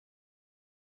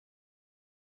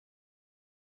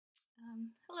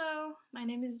Hello, my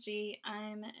name is Jie.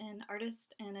 I'm an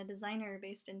artist and a designer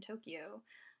based in Tokyo,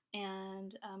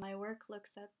 and my work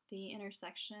looks at the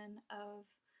intersection of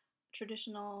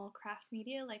traditional craft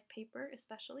media like paper,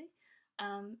 especially,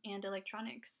 and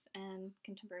electronics and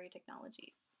contemporary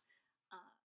technologies.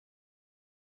 Uh,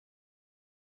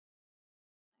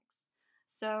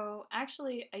 so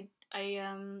actually, I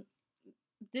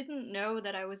didn't know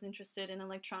that I was interested in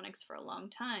electronics for a long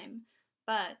time,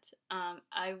 but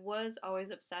I was always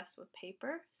obsessed with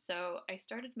paper. So I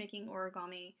started making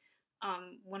origami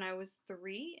when I was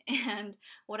 3. And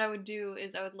what I would do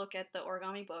is I would look at the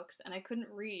origami books, and I couldn't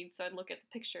read, so I'd look at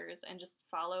the pictures and just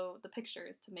follow the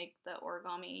pictures to make the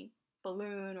origami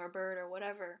balloon or bird or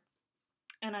whatever.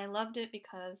 And I loved it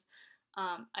because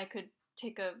I could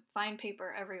take a fine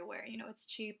paper everywhere. You know, it's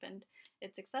cheap and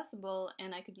it's accessible,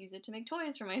 and I could use it to make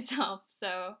toys for myself.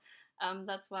 So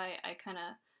that's why I kind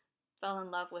of fell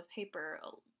in love with paper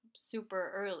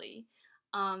super early.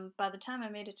 By the time I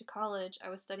made it to college, I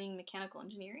was studying mechanical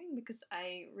engineering because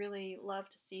I really love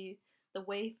to see the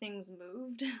way things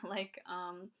moved, like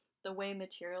the way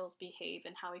materials behave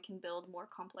and how we can build more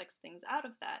complex things out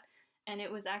of that. And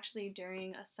it was actually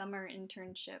during a summer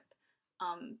internship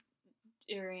um,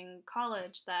 during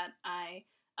college that I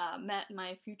met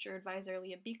my future advisor,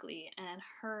 Leah Beakley, and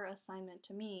her assignment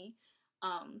to me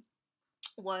um,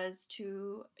 was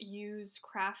to use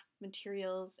craft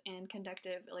materials and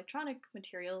conductive electronic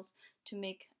materials to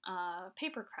make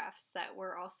paper crafts that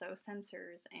were also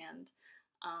sensors and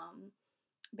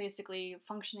basically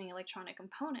functioning electronic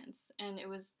components. And it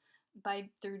was by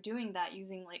through doing that,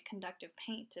 using like conductive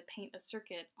paint to paint a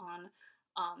circuit on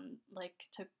like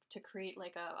to create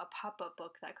like a pop-up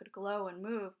book that could glow and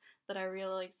move, that I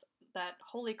realized that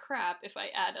holy crap, if I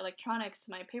add electronics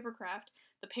to my paper craft,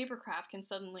 the paper craft can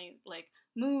suddenly like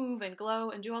move and glow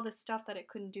and do all this stuff that it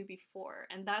couldn't do before.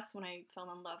 And that's when I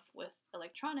fell in love with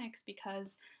electronics,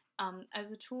 because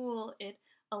as a tool, it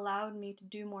allowed me to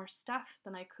do more stuff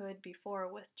than I could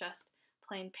before with just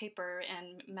plain paper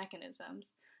and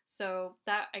mechanisms. So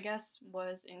that, I guess,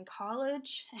 was in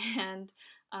college. And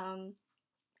um,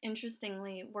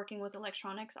 interestingly, working with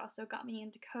electronics also got me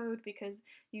into code, because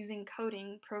using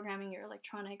coding, programming your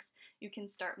electronics, you can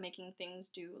start making things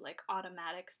do like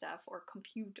automatic stuff or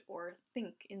compute or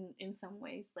think in some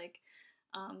ways, like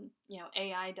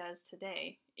AI does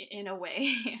today in a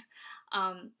way.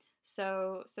 um,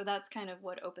 so that's kind of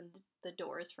what opened the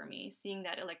doors for me, seeing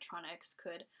that electronics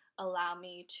could allow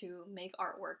me to make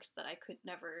artworks that I could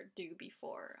never do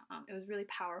before. It was really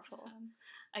powerful.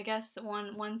 I guess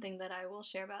one thing that I will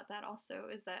share about that also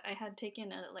is that I had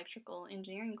taken an electrical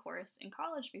engineering course in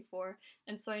college before,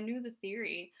 and so I knew the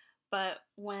theory. But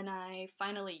when I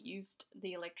finally used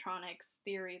the electronics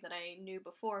theory that I knew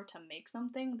before to make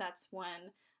something, that's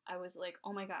when I was like,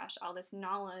 oh my gosh, all this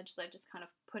knowledge that I just kind of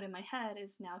put in my head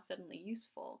is now suddenly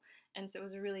useful. And so it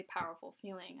was a really powerful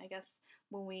feeling. I guess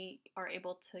when we are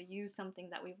able to use something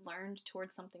that we've learned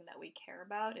towards something that we care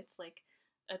about, it's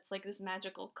like this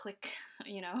magical click,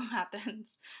 happens.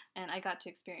 And I got to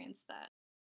experience that.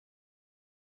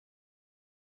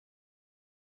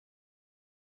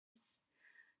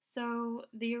 So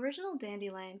the original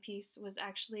Dandelion piece was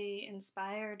actually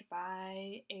inspired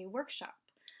by a workshop.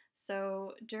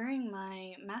 So during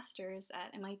my master's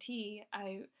at MIT,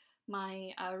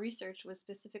 my research was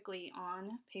specifically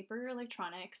on paper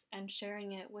electronics and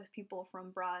sharing it with people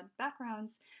from broad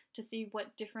backgrounds to see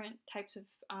what different types of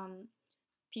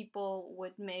people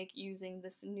would make using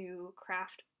this new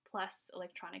craft plus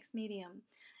electronics medium.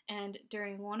 And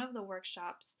during one of the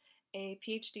workshops, a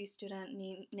PhD student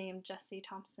named Jessie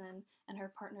Thompson and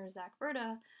her partner Zach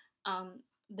Berta, um,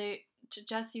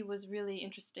 Jessie was really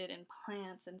interested in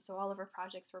plants, and so all of her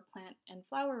projects were plant and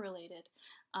flower related.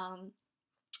 Um,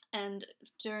 and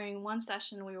during one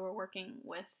session, we were working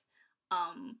with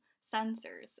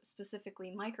sensors,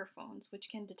 specifically microphones, which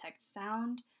can detect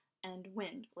sound and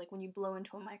wind. Like when you blow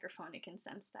into a microphone, it can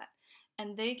sense that.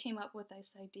 And they came up with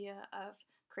this idea of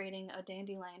creating a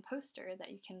dandelion poster that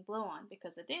you can blow on,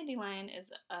 because a dandelion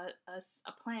is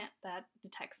a plant that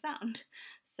detects sound.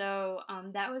 So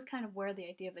that was kind of where the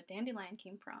idea of a dandelion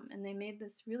came from. And they made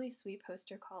this really sweet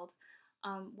poster called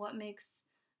What Makes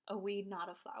a Weed Not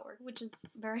a Flower, which is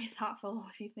very thoughtful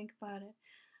if you think about it.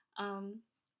 Um,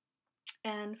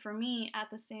 and for me, at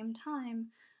the same time,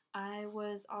 I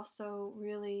was also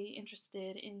really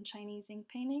interested in Chinese ink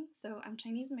painting. So I'm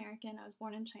Chinese American. I was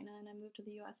born in China and I moved to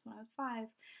the US when I was 5.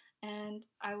 And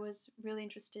I was really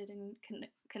interested in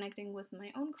connecting with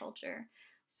my own culture.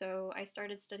 So I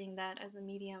started studying that as a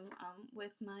medium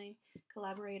with my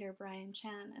collaborator Brian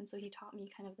Chan, and so he taught me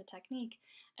kind of the technique.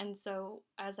 And so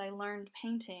as I learned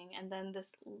painting, and then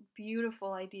this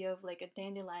beautiful idea of like a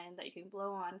dandelion that you can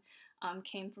blow on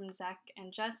came from Zach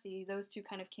and Jesse. Those two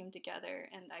kind of came together,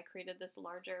 and I created this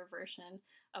larger version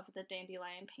of the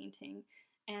dandelion painting.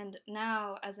 And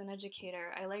now, as an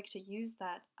educator, I like to use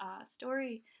that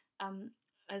story um,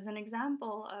 as an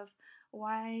example of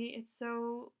why it's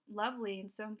so lovely and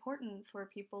so important for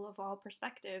people of all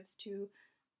perspectives to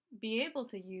be able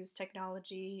to use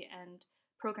technology and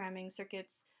programming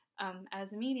circuits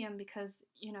as a medium, because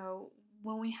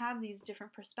when we have these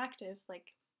different perspectives like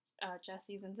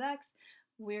Jesse's and Zach's,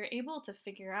 we're able to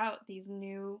figure out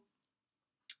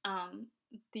um,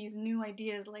 these new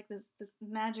ideas, like this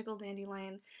magical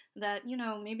dandelion that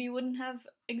maybe wouldn't have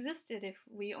existed if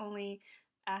we only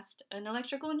asked an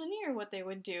electrical engineer what they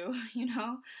would do.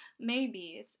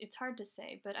 Maybe it's hard to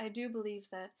say, but I do believe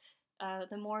that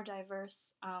the more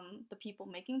diverse the people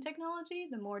making technology,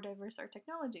 the more diverse our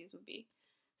technologies would be.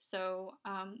 So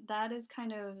that is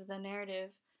kind of the narrative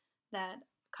that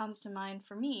comes to mind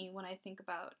for me when I think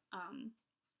about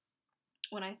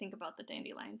the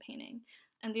dandelion painting.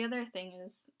 And the other thing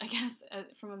is, I guess,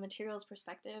 from a materials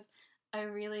perspective, I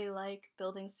really like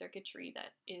building circuitry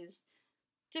that is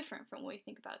different from what we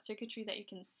think about, circuitry that you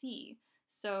can see.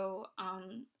 So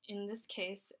in this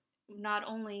case, not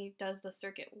only does the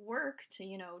circuit work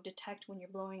to detect when you're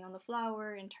blowing on the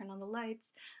flower and turn on the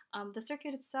lights, the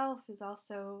circuit itself is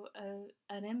also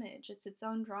an image. It's its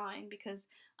own drawing, because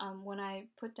when I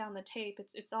put down the tape,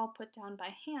 it's all put down by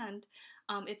hand.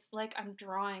 It's like I'm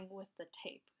drawing with the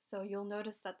tape. So you'll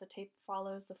notice that the tape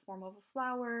follows the form of a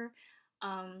flower,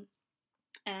 um,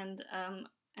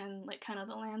 and like kind of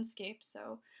the landscape.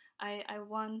 So I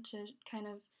want to kind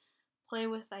of play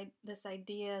with this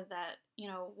idea that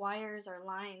wires are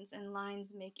lines, and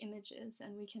lines make images,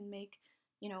 and we can make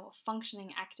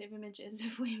functioning active images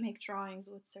if we make drawings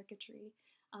with circuitry.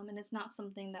 And it's not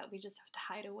something that we just have to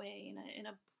hide away in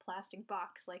a plastic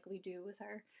box like we do with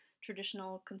our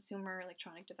traditional consumer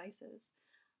electronic devices.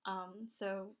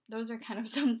 So those are kind of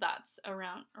some thoughts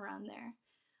around there.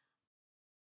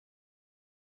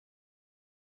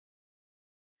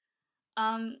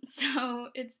 So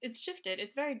it's shifted.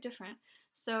 It's very different.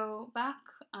 So back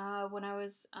when I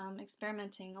was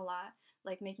experimenting a lot,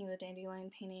 like making the dandelion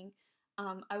painting,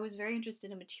 I was very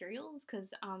interested in materials,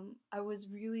 because I was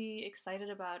really excited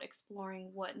about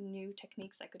exploring what new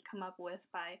techniques I could come up with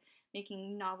by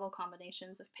making novel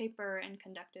combinations of paper and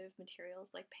conductive materials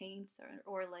like paints,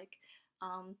 or like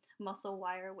muscle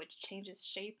wire, which changes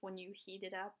shape when you heat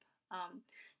it up.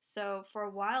 So for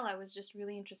a while, I was just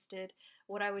really interested.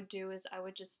 What I would do is I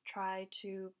would just try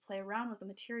to play around with the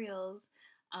materials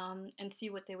and see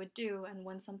what they would do. And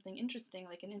when something interesting,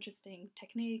 like an interesting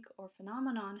technique or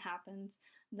phenomenon happens,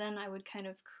 then I would kind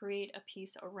of create a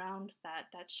piece around that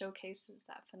showcases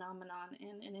that phenomenon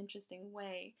in an interesting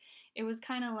way. It was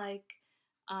kind of like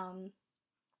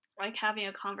having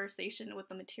a conversation with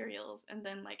the materials, and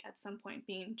then like at some point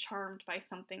being charmed by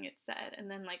something it said, and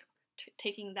then like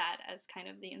taking that as kind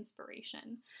of the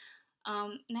inspiration.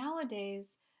 Nowadays,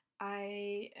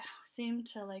 I seem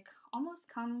to like almost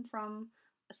come from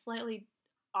a slightly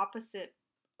opposite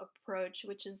approach,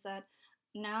 which is that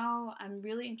now I'm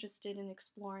really interested in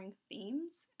exploring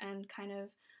themes and kind of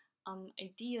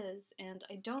ideas, and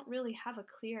I don't really have a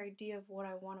clear idea of what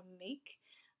I want to make.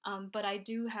 But I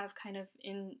do have kind of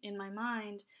in my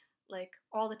mind like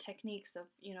all the techniques of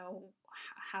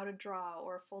how to draw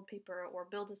or fold paper or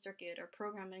build a circuit or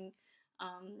programming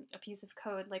a piece of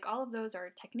code. Like all of those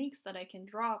are techniques that I can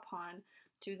draw upon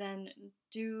to then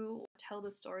tell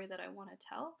the story that I want to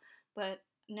tell. But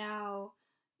now,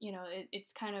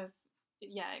 it's kind of,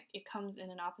 yeah, it comes in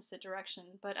an opposite direction.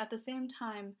 But at the same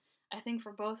time, I think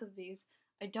for both of these,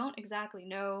 I don't exactly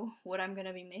know what I'm going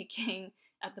to be making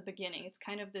at the beginning. It's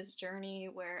kind of this journey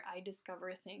where I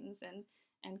discover things, and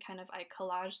kind of I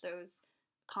collage those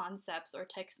concepts or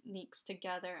techniques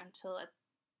together until at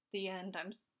the end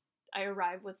I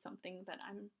arrive with something that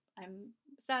I'm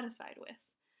satisfied with.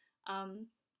 Um,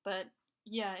 but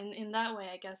yeah, in that way,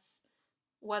 I guess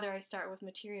whether I start with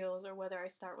materials or whether I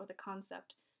start with a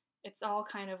concept, it's all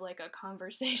kind of like a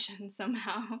conversation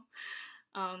somehow.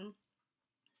 Um,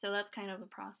 so that's kind of the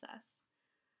process.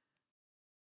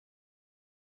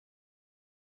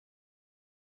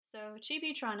 So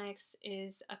Chibitronics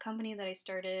is a company that I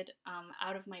started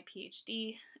out of my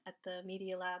PhD at the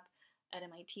Media Lab at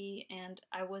MIT, and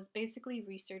I was basically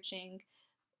researching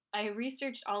I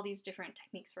researched all these different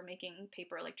techniques for making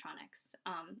paper electronics,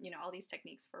 all these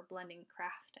techniques for blending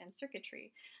craft and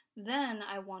circuitry. Then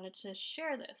I wanted to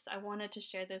share this. I wanted to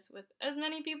share this with as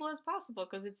many people as possible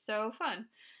because it's so fun,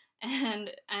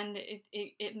 and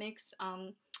it makes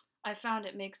I found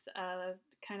it makes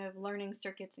kind of learning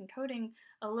circuits and coding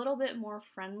a little bit more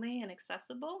friendly and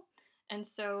accessible. And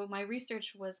so my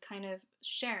research was kind of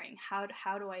sharing how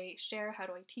do I share, how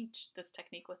do I teach this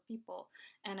technique with people,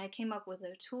 and I came up with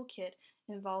a toolkit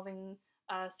involving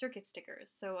circuit stickers.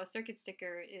 So a circuit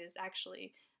sticker is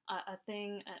actually a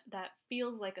thing that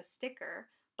feels like a sticker,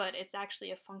 but it's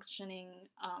actually a functioning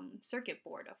circuit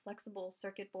board, a flexible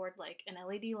circuit board like an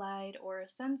LED light or a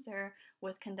sensor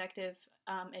with conductive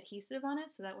adhesive on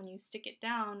it, so that when you stick it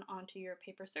down onto your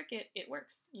paper circuit, it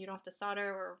works. You don't have to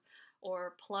solder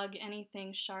or plug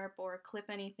anything sharp or clip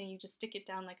anything. You just stick it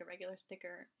down like a regular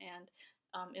sticker, and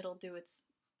it'll do its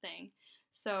thing.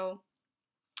 So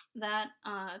that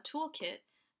toolkit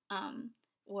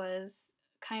was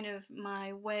kind of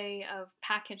my way of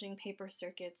packaging paper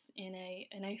circuits in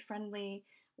a friendly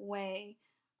way.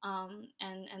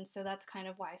 And so that's kind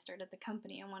of why I started the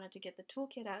company. I wanted to get the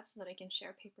toolkit out so that I can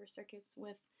share paper circuits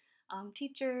with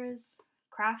teachers,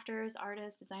 crafters,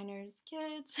 artists, designers,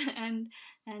 kids, and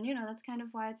that's kind of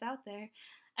why it's out there.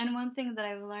 And one thing that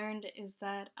I've learned is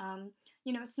that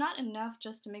it's not enough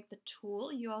just to make the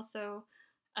tool. You also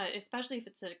especially if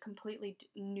it's a completely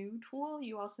new tool,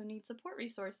 you also need support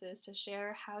resources to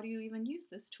share how do you even use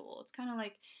this tool. It's kind of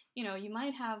like, you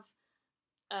might have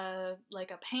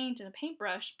like a paint and a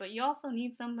paintbrush, but you also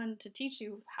need someone to teach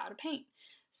you how to paint.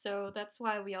 So that's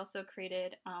why we also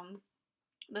created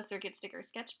the Circuit Sticker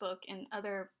Sketchbook and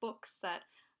other books that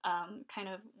kind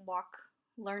of walk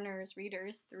learners,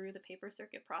 readers through the paper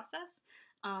circuit process.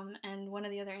 And one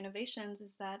of the other innovations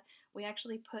is that we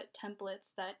actually put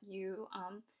templates that you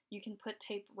can put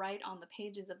tape right on the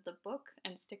pages of the book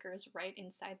and stickers right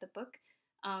inside the book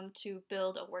to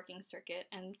build a working circuit.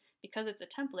 And because it's a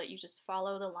template, you just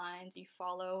follow the lines, you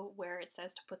follow where it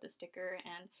says to put the sticker,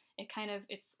 and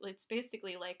it's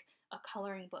basically like a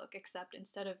coloring book, except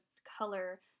instead of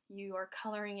color, you are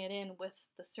coloring it in with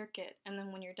the circuit, and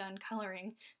then when you're done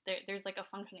coloring, there's like a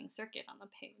functioning circuit on the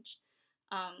page.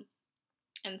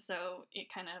 And so it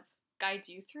kind of guides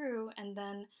you through, and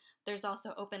then there's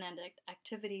also open-ended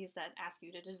activities that ask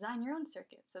you to design your own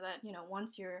circuit, so that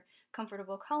once you're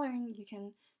comfortable coloring, you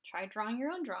can try drawing your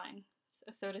own drawing,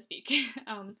 so to speak.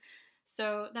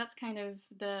 So that's kind of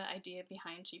the idea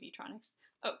behind Chibitronics.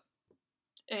 Oh,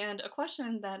 and a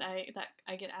question that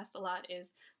I get asked a lot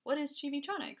is, what is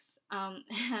Chibitronics?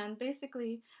 And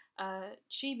basically,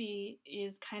 chibi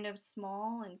is kind of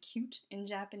small and cute in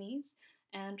Japanese,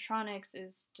 and tronics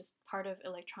is just part of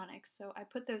electronics. So I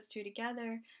put those two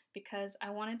together because I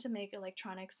wanted to make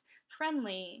electronics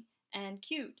friendly and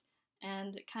cute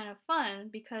and kind of fun,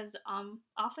 because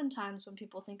oftentimes when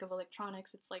people think of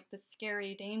electronics, it's like this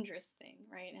scary, dangerous thing,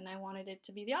 right? And I wanted it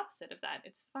to be the opposite of that.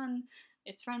 It's fun,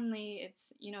 it's friendly,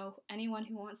 it's, anyone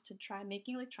who wants to try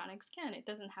making electronics can. It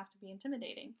doesn't have to be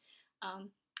intimidating.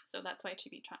 So that's why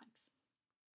Chibitronics.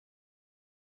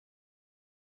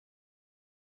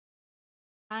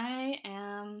 I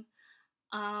am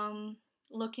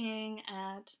looking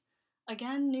at,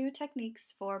 again, new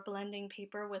techniques for blending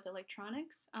paper with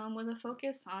electronics, with a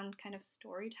focus on kind of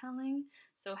storytelling.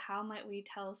 So how might we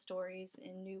tell stories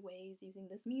in new ways using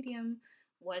this medium?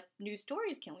 What new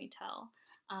stories can we tell?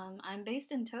 I'm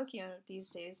based in Tokyo these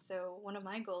days, so one of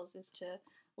my goals is to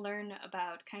learn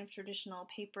about kind of traditional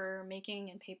paper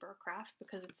making and paper craft,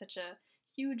 because it's such a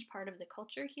huge part of the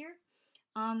culture here.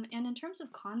 And in terms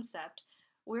of concept,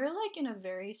 we're like in a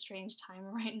very strange time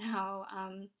right now,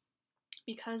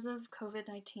 because of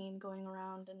COVID-19 going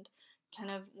around, and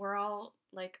kind of we're all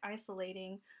like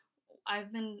isolating.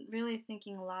 I've been really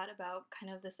thinking a lot about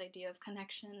kind of this idea of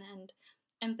connection and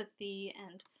empathy,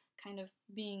 and kind of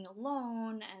being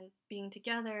alone and being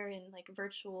together in like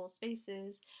virtual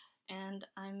spaces. And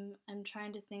I'm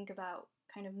trying to think about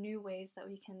kind of new ways that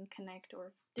we can connect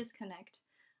or disconnect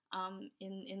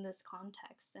in this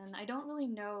context. And I don't really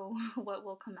know what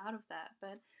will come out of that,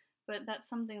 but that's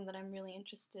something that I'm really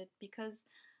interested, because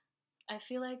I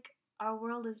feel like our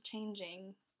world is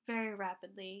changing very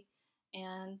rapidly,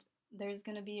 and there's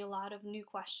going to be a lot of new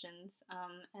questions,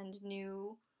 and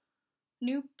new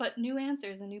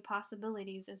answers and new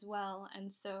possibilities as well.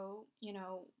 And so,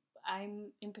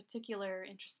 I'm in particular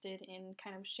interested in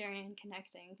kind of sharing and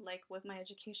connecting, like with my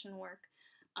education work.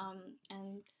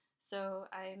 And so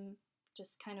I'm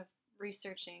just kind of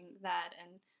researching that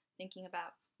and thinking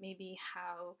about maybe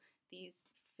how these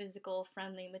physical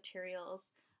friendly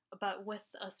materials, but with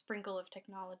a sprinkle of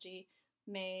technology,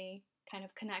 may kind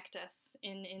of connect us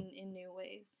in new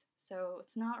ways. So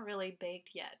it's not really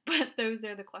baked yet, but those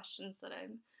are the questions that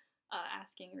I'm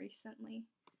asking recently.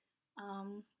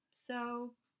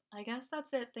 So I guess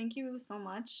that's it. Thank you so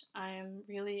much. I'm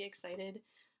really excited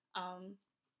um,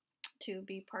 to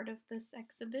be part of this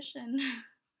exhibition.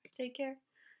 Take care.